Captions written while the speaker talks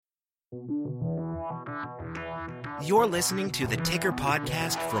You're listening to the Ticker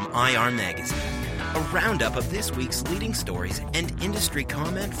Podcast from IR Magazine, a roundup of this week's leading stories and industry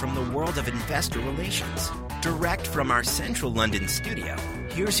comment from the world of investor relations. Direct from our central London studio,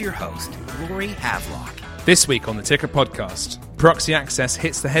 here's your host, Rory Havelock. This week on the Ticker Podcast, Proxy Access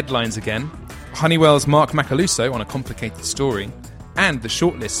hits the headlines again, Honeywell's Mark Macaluso on a complicated story, and the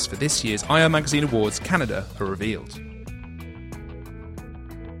shortlists for this year's IR Magazine Awards Canada are revealed.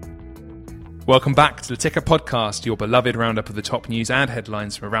 Welcome back to the Ticker Podcast, your beloved roundup of the top news and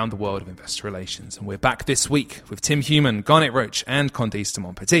headlines from around the world of investor relations. And we're back this week with Tim Human, Garnet Roach, and Candice de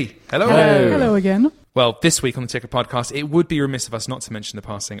Montpetit. Hello. Hello again. Well, this week on the Ticker Podcast, it would be remiss of us not to mention the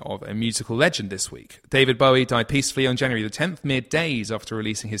passing of a musical legend this week. David Bowie died peacefully on January the 10th, mere days after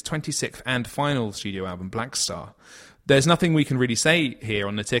releasing his 26th and final studio album, Black Star. There's nothing we can really say here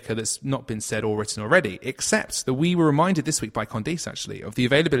on the Ticker that's not been said or written already, except that we were reminded this week by Candice, actually, of the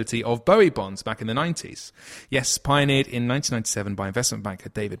availability of Bowie bonds back in the 90s. Yes, pioneered in 1997 by investment banker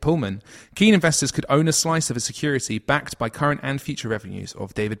David Pullman, keen investors could own a slice of a security backed by current and future revenues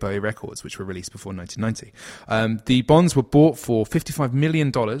of David Bowie records, which were released before 1990. The bonds were bought for $55 million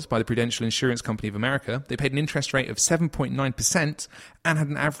by the Prudential Insurance Company of America. They paid an interest rate of 7.9% and had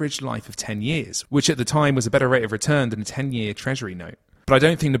an average life of 10 years, which at the time was a better rate of return than a 10-year Treasury note. But I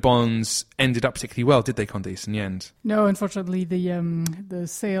don't think the bonds ended up particularly well, did they, Candice, in the end? No, unfortunately, the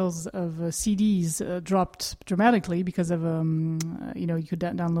sales of CDs dropped dramatically because of, you could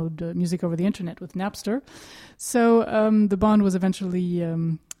download music over the internet with Napster. So the bond was eventually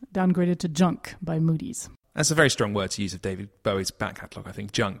downgraded to junk by Moody's. That's a very strong word to use of David Bowie's back catalogue, I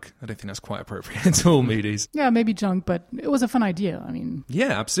think. Junk. I don't think that's quite appropriate at all, Moody's. Yeah, maybe junk, but it was a fun idea. I mean...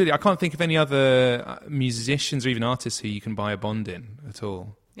 Yeah, absolutely. I can't think of any other musicians or even artists who you can buy a bond in at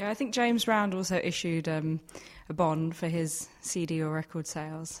all. Yeah, I think James Brown also issued a bond for his CD or record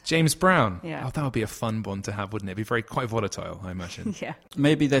sales. James Brown? Yeah. Oh, that would be a fun bond to have, wouldn't it? It'd be quite volatile, I imagine. Yeah.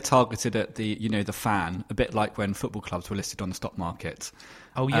 Maybe they're targeted at the fan, a bit like when football clubs were listed on the stock market.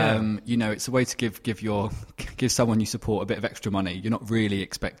 Oh, yeah. It's a way to give someone you support a bit of extra money. You're not really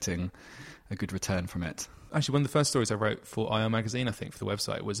expecting a good return from it. Actually, one of the first stories I wrote for IR Magazine, I think, for the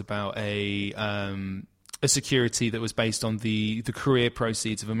website, was about a security that was based on the career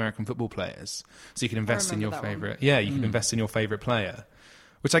proceeds of American football players. So you can invest in your favourite... Yeah, you can invest in your favourite player,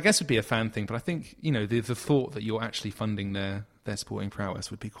 which I guess would be a fan thing. But I think, the thought that you're actually funding their sporting prowess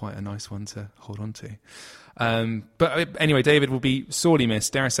would be quite a nice one to hold on to. But anyway, David will be sorely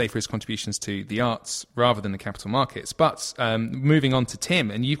missed, dare I say, for his contributions to the arts rather than the capital markets. But moving on to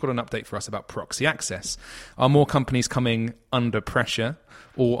Tim, and you've got an update for us about Proxy Access. Are more companies coming under pressure,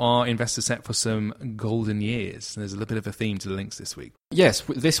 or are investors set for some golden years? There's a little bit of a theme to the links this week. Yes,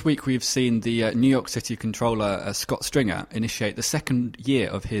 this week we've seen the New York City controller, Scott Stringer, initiate the second year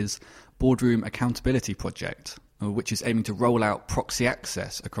of his boardroom accountability project, which is aiming to roll out Proxy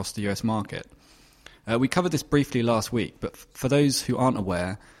Access across the US market. We covered this briefly last week, but for those who aren't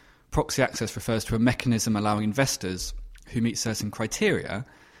aware, Proxy Access refers to a mechanism allowing investors who meet certain criteria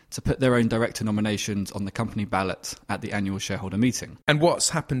to put their own director nominations on the company ballot at the annual shareholder meeting. And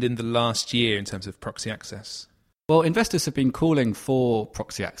what's happened in the last year in terms of Proxy Access? Well, investors have been calling for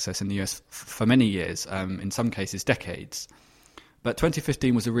Proxy Access in the US for many years, in some cases decades. But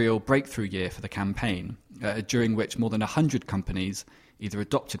 2015 was a real breakthrough year for the campaign, during which more than 100 companies either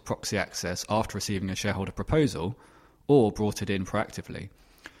adopted Proxy Access after receiving a shareholder proposal or brought it in proactively.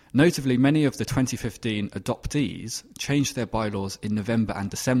 Notably, many of the 2015 adoptees changed their bylaws in November and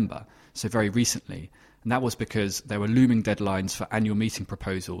December, so very recently. And that was because there were looming deadlines for annual meeting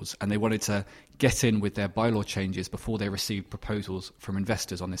proposals, and they wanted to get in with their bylaw changes before they received proposals from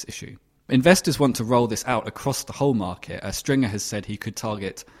investors on this issue. Investors want to roll this out across the whole market. Stringer has said he could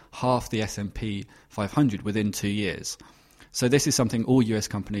target half the S&P 500 within 2 years. So this is something all US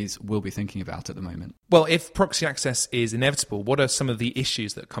companies will be thinking about at the moment. Well, if Proxy Access is inevitable, what are some of the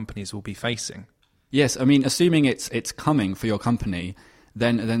issues that companies will be facing? Yes, I mean, assuming it's coming for your company,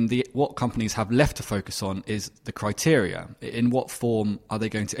 then what companies have left to focus on is the criteria. In what form are they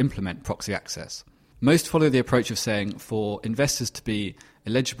going to implement Proxy Access? Most follow the approach of saying for investors to be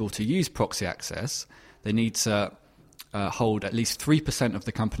eligible to use Proxy Access, they need to hold at least 3% of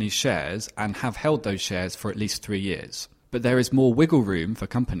the company's shares and have held those shares for at least 3 years. But there is more wiggle room for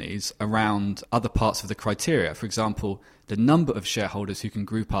companies around other parts of the criteria. For example, the number of shareholders who can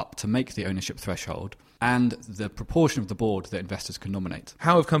group up to make the ownership threshold and the proportion of the board that investors can nominate.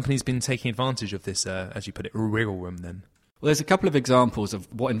 How have companies been taking advantage of this, as you put it, wiggle room then? Well, there's a couple of examples of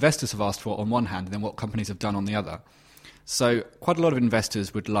what investors have asked for on one hand and then what companies have done on the other. So quite a lot of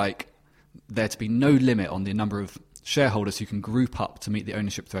investors would like there to be no limit on the number of shareholders who can group up to meet the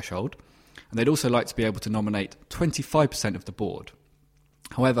ownership threshold. And they'd also like to be able to nominate 25% of the board.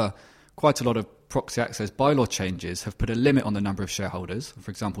 However, quite a lot of proxy access bylaw changes have put a limit on the number of shareholders, for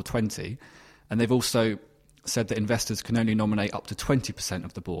example 20, and they've also said that investors can only nominate up to 20%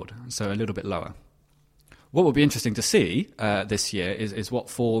 of the board, so a little bit lower. What will be interesting to see this year is what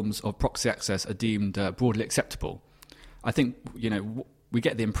forms of proxy access are deemed broadly acceptable. I think, we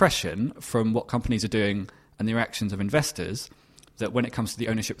get the impression from what companies are doing and the reactions of investors that when it comes to the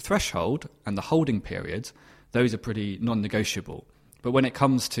ownership threshold and the holding period, those are pretty non-negotiable. But when it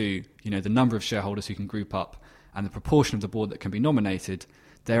comes to, the number of shareholders who can group up and the proportion of the board that can be nominated,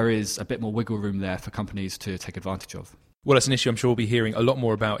 there is a bit more wiggle room there for companies to take advantage of. Well, it's an issue I'm sure we'll be hearing a lot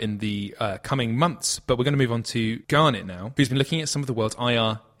more about in the coming months. But we're going to move on to Garnet now, who's been looking at some of the world's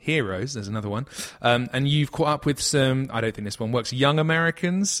IR heroes. There's another one. And you've caught up with some, I don't think this one works, young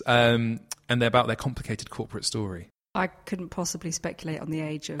Americans, and they're about their complicated corporate story. I couldn't possibly speculate on the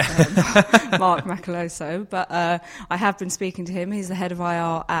age of Mark Macaluso, but I have been speaking to him. He's the head of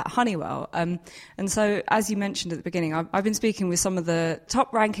IR at Honeywell. And so, as you mentioned at the beginning, I've been speaking with some of the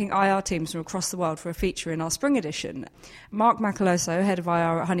top-ranking IR teams from across the world for a feature in our spring edition. Mark Macaluso, head of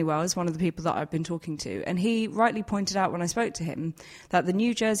IR at Honeywell, is one of the people that I've been talking to, and he rightly pointed out when I spoke to him that the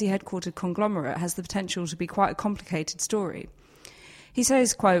New Jersey headquartered conglomerate has the potential to be quite a complicated story. He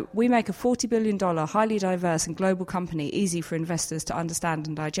says, quote, "We make a $40 billion, highly diverse and global company easy for investors to understand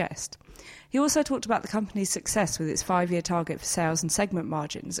and digest." He also talked about the company's success with its 5-year target for sales and segment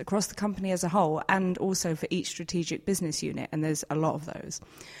margins across the company as a whole and also for each strategic business unit, and there's a lot of those.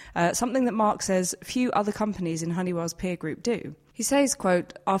 Something that Mark says few other companies in Honeywell's peer group do. He says,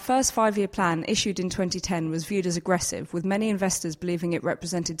 quote, "Our first 5-year plan issued in 2010 was viewed as aggressive, with many investors believing it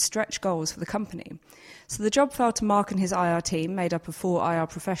represented stretch goals for the company. So the job fell to Mark and his IR team, made up of 4 IR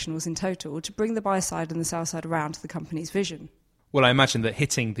professionals in total, to bring the buy side and the sell side around to the company's vision." Well, I imagine that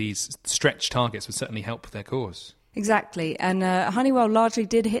hitting these stretch targets would certainly help their cause. Exactly, and Honeywell largely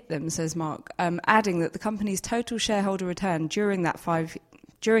did hit them, says Mark, adding that the company's total shareholder return during that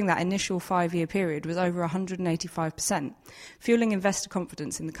initial 5-year period was over 185%, fueling investor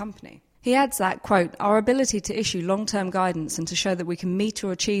confidence in the company. He adds that, quote, "Our ability to issue long-term guidance and to show that we can meet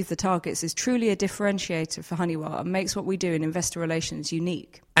or achieve the targets is truly a differentiator for Honeywell and makes what we do in investor relations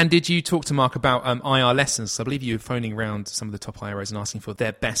unique." And did you talk to Mark about IR lessons? I believe you were phoning around some of the top IROs and asking for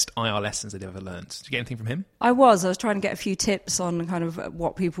their best IR lessons they'd ever learned. Did you get anything from him? I was trying to get a few tips on kind of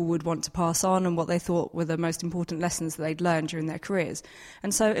what people would want to pass on and what they thought were the most important lessons that they'd learned during their careers.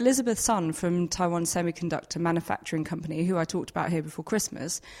 And so Elizabeth Sun from Taiwan Semiconductor Manufacturing Company, who I talked about here before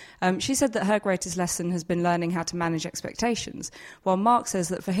Christmas, she said that her greatest lesson has been learning how to manage expectations, while Mark says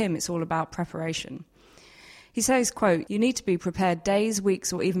that for him it's all about preparation. He says, quote, "You need to be prepared days,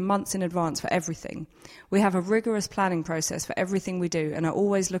 weeks, or even months in advance for everything. We have a rigorous planning process for everything we do and are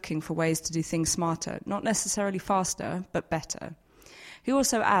always looking for ways to do things smarter, not necessarily faster, but better." He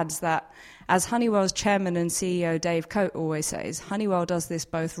also adds that, as Honeywell's chairman and CEO Dave Coate always says, Honeywell does this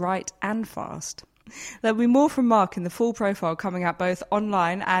both right and fast. There'll be more from Mark in the full profile coming out both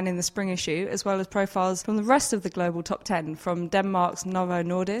online and in the spring issue, as well as profiles from the rest of the global top 10, from Denmark's Novo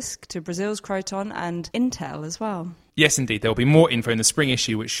Nordisk to Brazil's Croton and Intel as well. Yes, indeed. There'll be more info in the spring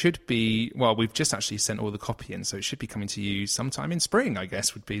issue, which should be, well, we've just actually sent all the copy in, so it should be coming to you sometime in spring, I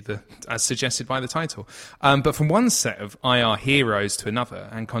guess, would be as suggested by the title. But from one set of IR heroes to another,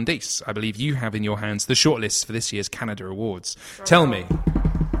 and Candice, I believe you have in your hands the shortlist for this year's Canada Awards. Tell me,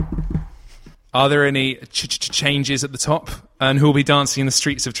 are there any changes at the top? And who will be dancing in the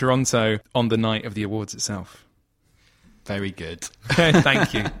streets of Toronto on the night of the awards itself? Very good.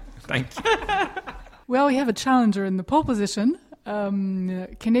 Thank you. Thank you. Well, we have a challenger in the pole position,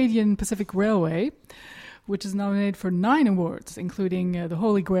 Canadian Pacific Railway, which is nominated for 9 awards, including the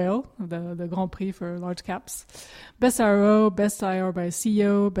Holy Grail, the Grand Prix for large caps, Best IRO, Best IR by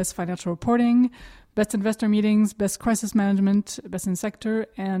CEO, Best Financial Reporting, Best Investor Meetings, Best Crisis Management, Best in Sector,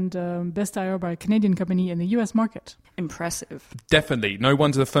 and Best IR by a Canadian company in the US market. Impressive. Definitely. No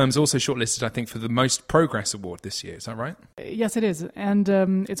wonder the firm's also shortlisted, I think, for the Most Progress Award this year. Is that right? Yes, it is. And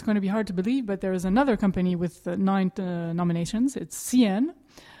it's going to be hard to believe, but there is another company with 9 nominations. It's CN.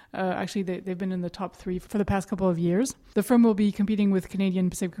 Actually, they've been in the top 3 for the past couple of years. The firm will be competing with Canadian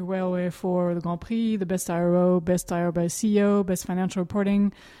Pacific Railway for the Grand Prix, the Best IRO, Best IR by CEO, Best Financial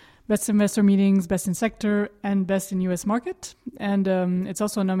Reporting, Best Investor Meetings, Best in Sector, and Best in U.S. Market. And it's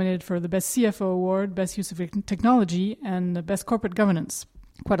also nominated for the Best CFO Award, Best Use of Technology, and the Best Corporate Governance.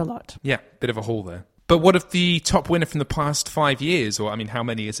 Quite a lot. Yeah, bit of a haul there. But what of the top winner from the past 5 years? Or, I mean, how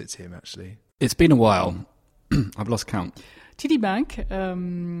many is it, Tim, actually? It's been a while. I've lost count. TD Bank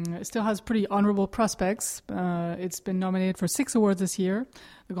still has pretty honorable prospects. It's been nominated for 6 awards this year: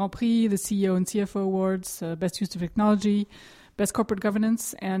 the Grand Prix, the CEO and CFO Awards, Best Use of Technology, Best Corporate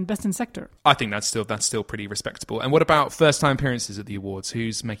Governance, and Best in Sector. I think that's still pretty respectable. And what about first-time appearances at the awards?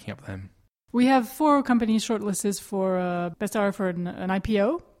 Who's making up them? We have 4 companies shortlisted for Best Hour for an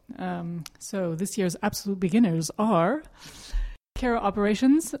IPO. So this year's absolute beginners are Kara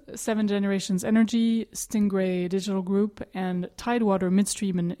Operations, 7 Generations Energy, Stingray Digital Group, and Tidewater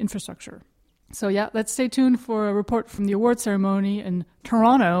Midstream and Infrastructure. So yeah, let's stay tuned for a report from the award ceremony in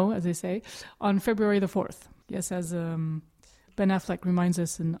Toronto, as they say, on February the 4th. Yes, as Ben Affleck reminds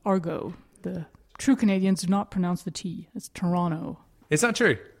us in Argo, the true Canadians do not pronounce the T. It's Toronto. Is that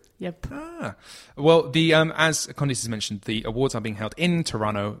true? Yep. Well, the as Candice has mentioned, the awards are being held in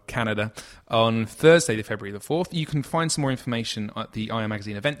Toronto, Canada, on Thursday, the February the 4th. You can find some more information at the IR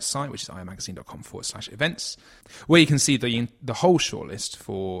Magazine events site, which is irmagazine.com/events, where you can see the whole shortlist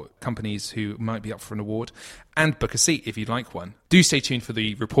for companies who might be up for an award and book a seat if you'd like one. Do stay tuned for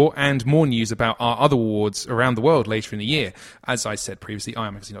the report and more news about our other awards around the world later in the year. As I said previously,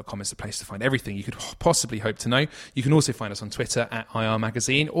 irmagazine.com is the place to find everything you could possibly hope to know. You can also find us on Twitter at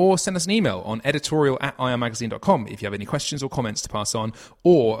irmagazine, or send us an email on editorial@irmagazine.com if you have any questions or comments to pass on,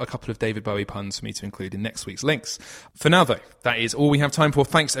 or a couple of David Bowie puns for me to include in next week's links. For now, though, that is all we have time for.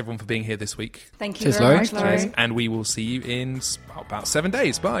 Thanks, everyone, for being here this week. Thank you Cheers, very Laurie. much, Laurie. And we will see you in about 7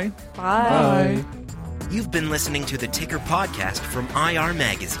 days. Bye. Bye. You've been listening to the Ticker podcast from IR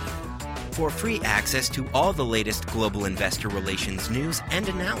Magazine. For free access to all the latest global investor relations news and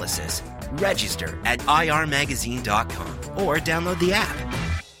analysis, register at irmagazine.com or download the app.